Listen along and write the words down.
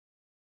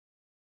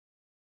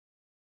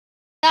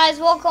Guys,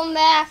 welcome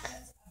back.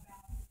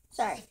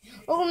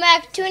 Welcome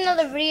back to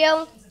another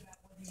video.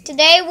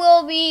 Today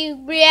we'll be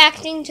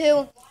reacting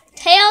to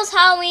Tails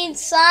Halloween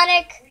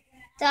Sonic.exe.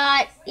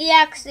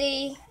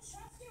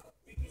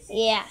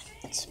 Yeah,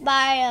 it's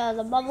by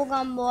the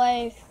Bubblegum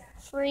Boy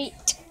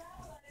Freet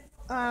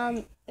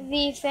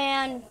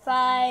VFan563.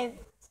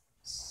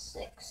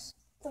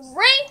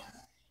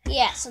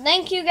 Yeah, so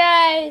thank you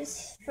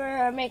guys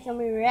for making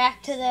me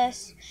react to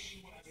this.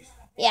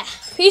 Yeah,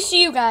 peace to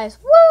you guys.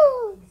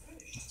 Woo!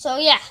 So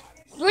yeah,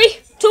 3,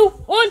 2,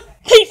 1,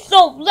 peace.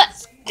 So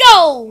let's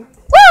go.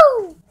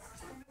 Woo!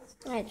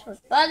 Alright, so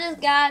about this,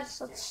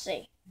 guys. Let's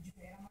see.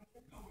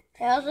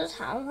 Tails is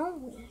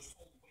Halloween.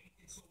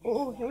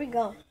 Ooh, here we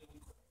go.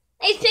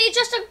 Hey, it's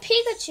just a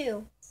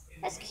Pikachu.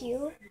 That's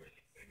cute.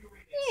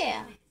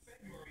 Yeah.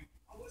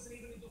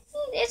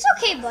 It's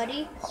okay,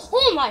 buddy.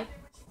 Oh my.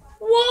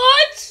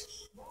 What?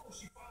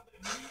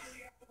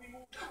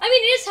 I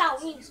mean, it is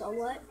Halloween, so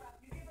what?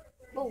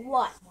 But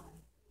what?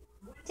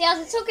 Tails,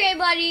 it's okay,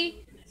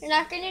 buddy. You're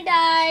not gonna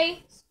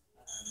die.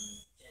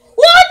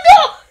 What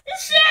the?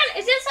 It's Santa.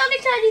 Is it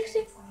Sonic.exe?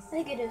 I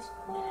think it is.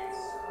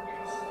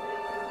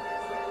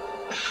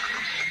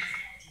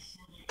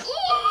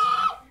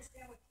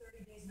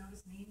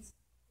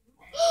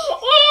 Oh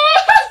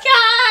my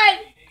God!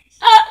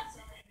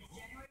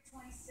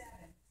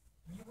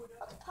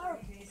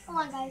 Hold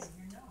on, guys.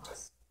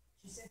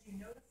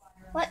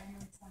 What?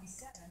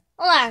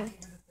 Hold on.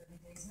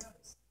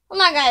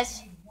 Hold on, guys.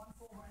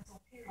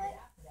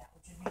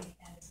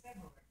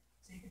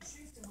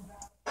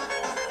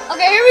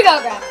 Okay, here we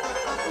go, guys.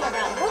 Oh my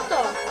God, what the?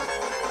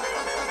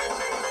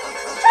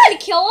 He's trying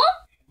to kill him?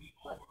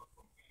 What?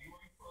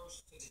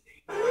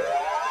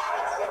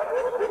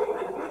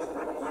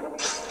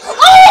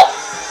 Oh!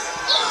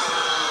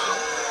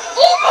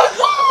 Oh my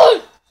God!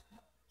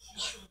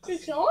 Did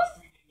you kill him?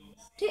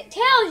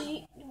 Tails, you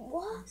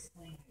what?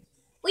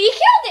 Well, you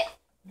killed it.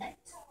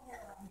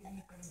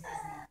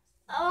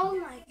 Oh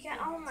my God!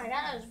 Oh my God!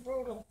 That was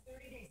brutal.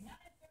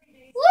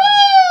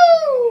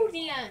 Woo!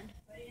 The end.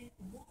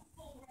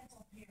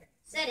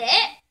 Is that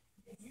it?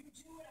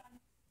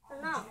 Or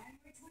no?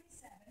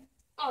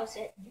 Oh, it's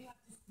it.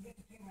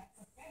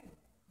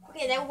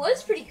 Okay, that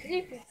was pretty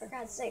creepy, for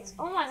God's sakes.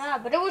 Oh my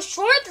God, but it was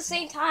short at the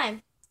same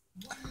time.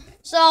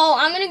 So,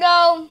 I'm gonna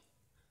go.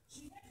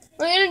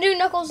 We're gonna do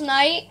Knuckles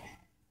Night.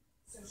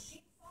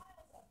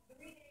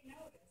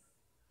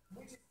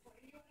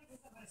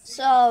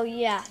 So,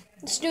 yeah.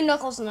 Let's do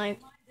Knuckles Night.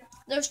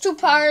 There's two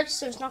parts.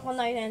 There's Knuckles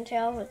Night and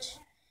Tails, which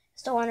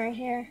is the one right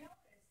here.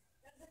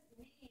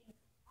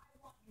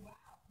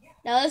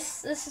 Now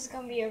this is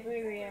gonna be a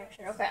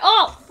re-reaction. Okay.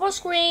 Oh, full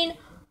screen.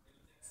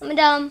 I'm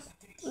dumb.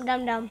 All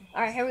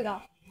right, here we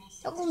go.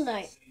 Knuckles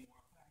Night.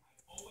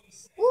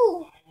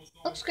 Ooh,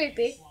 looks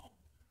creepy.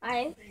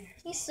 Alright,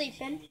 he's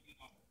sleeping.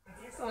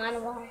 Oh, I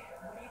don't know.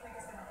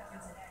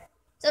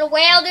 Is it a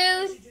whale,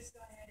 dude?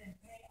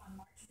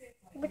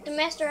 With the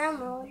Master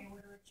Emerald.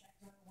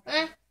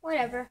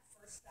 Whatever.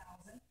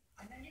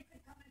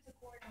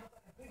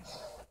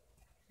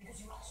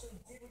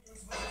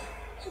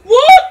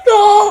 What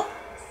the?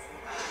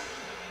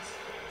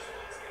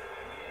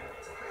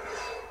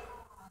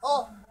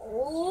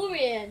 Oh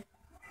man.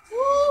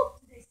 Woo.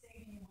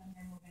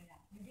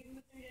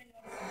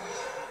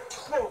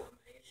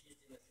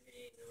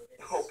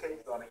 Okay,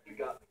 Sonic, you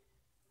got me.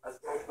 I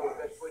suppose those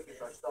red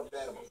Twinkies are stuffed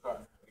animals,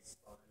 huh?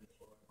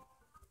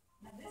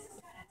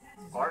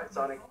 Alright,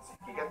 Sonic,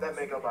 you get that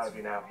makeup out of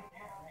you now.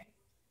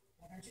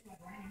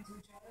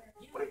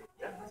 Wait,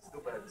 yeah, that's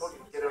stupid. I told you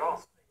to get it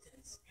off.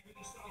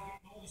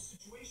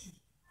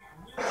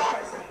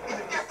 Sonic,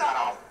 either get that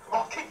off,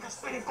 or keep the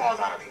spinning balls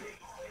out of you.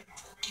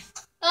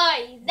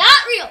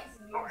 Not real.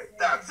 Alright,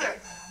 that's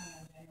it.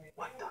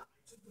 What the?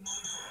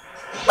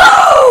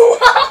 Oh!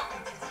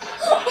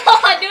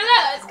 I knew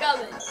that was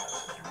coming.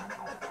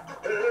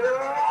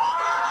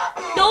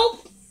 Nope.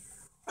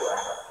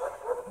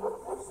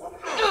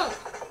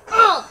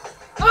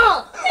 I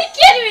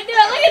can't even do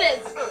it. Look at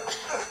this.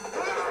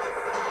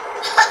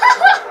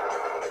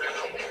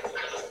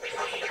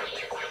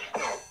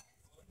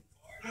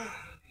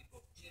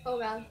 Oh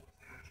God.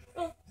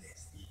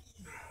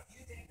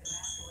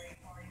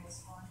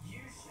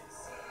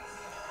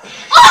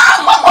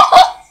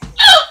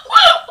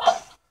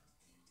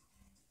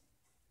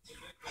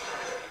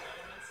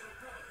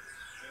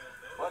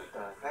 What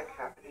the heck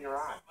happened to your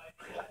eye?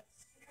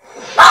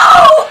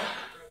 Oh!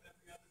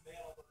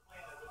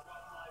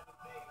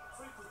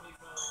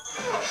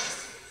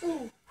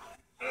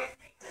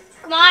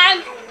 Come on!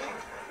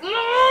 Come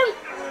on!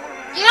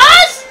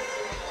 Yes!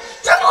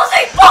 Triple C!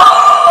 Oh!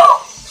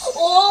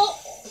 Oh!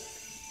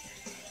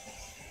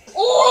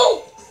 Oh!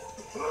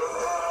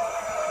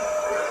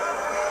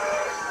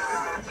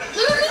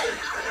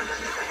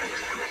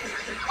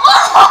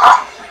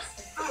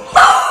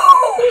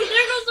 Oh!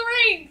 There goes the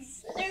rings!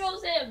 There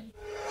goes him!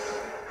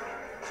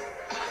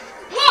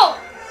 Whoa!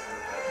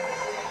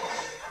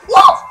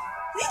 Whoa!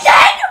 He's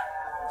dead!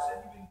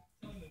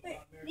 Wait,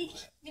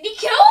 did he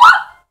kill him?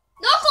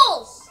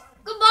 Knuckles!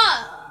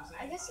 Goodbye!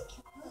 I guess he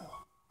killed him.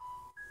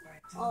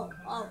 Oh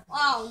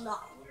no.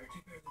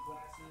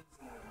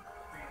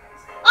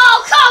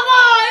 Oh, come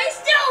on! He's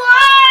still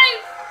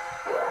alive!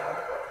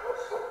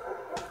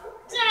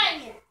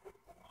 Dang it.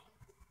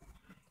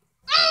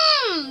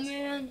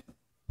 Man.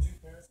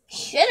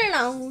 Should've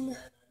known.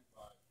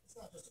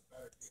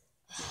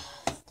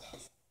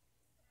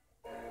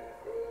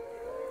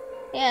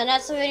 Yeah,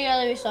 that's the video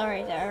that we saw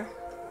right there.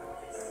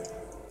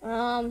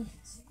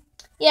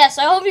 Yes,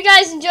 I hope you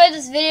guys enjoyed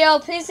this video.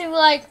 Please leave a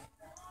like,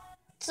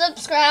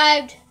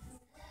 subscribe.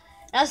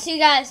 I'll see you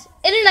guys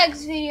in the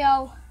next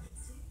video.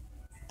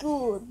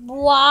 Goodbye.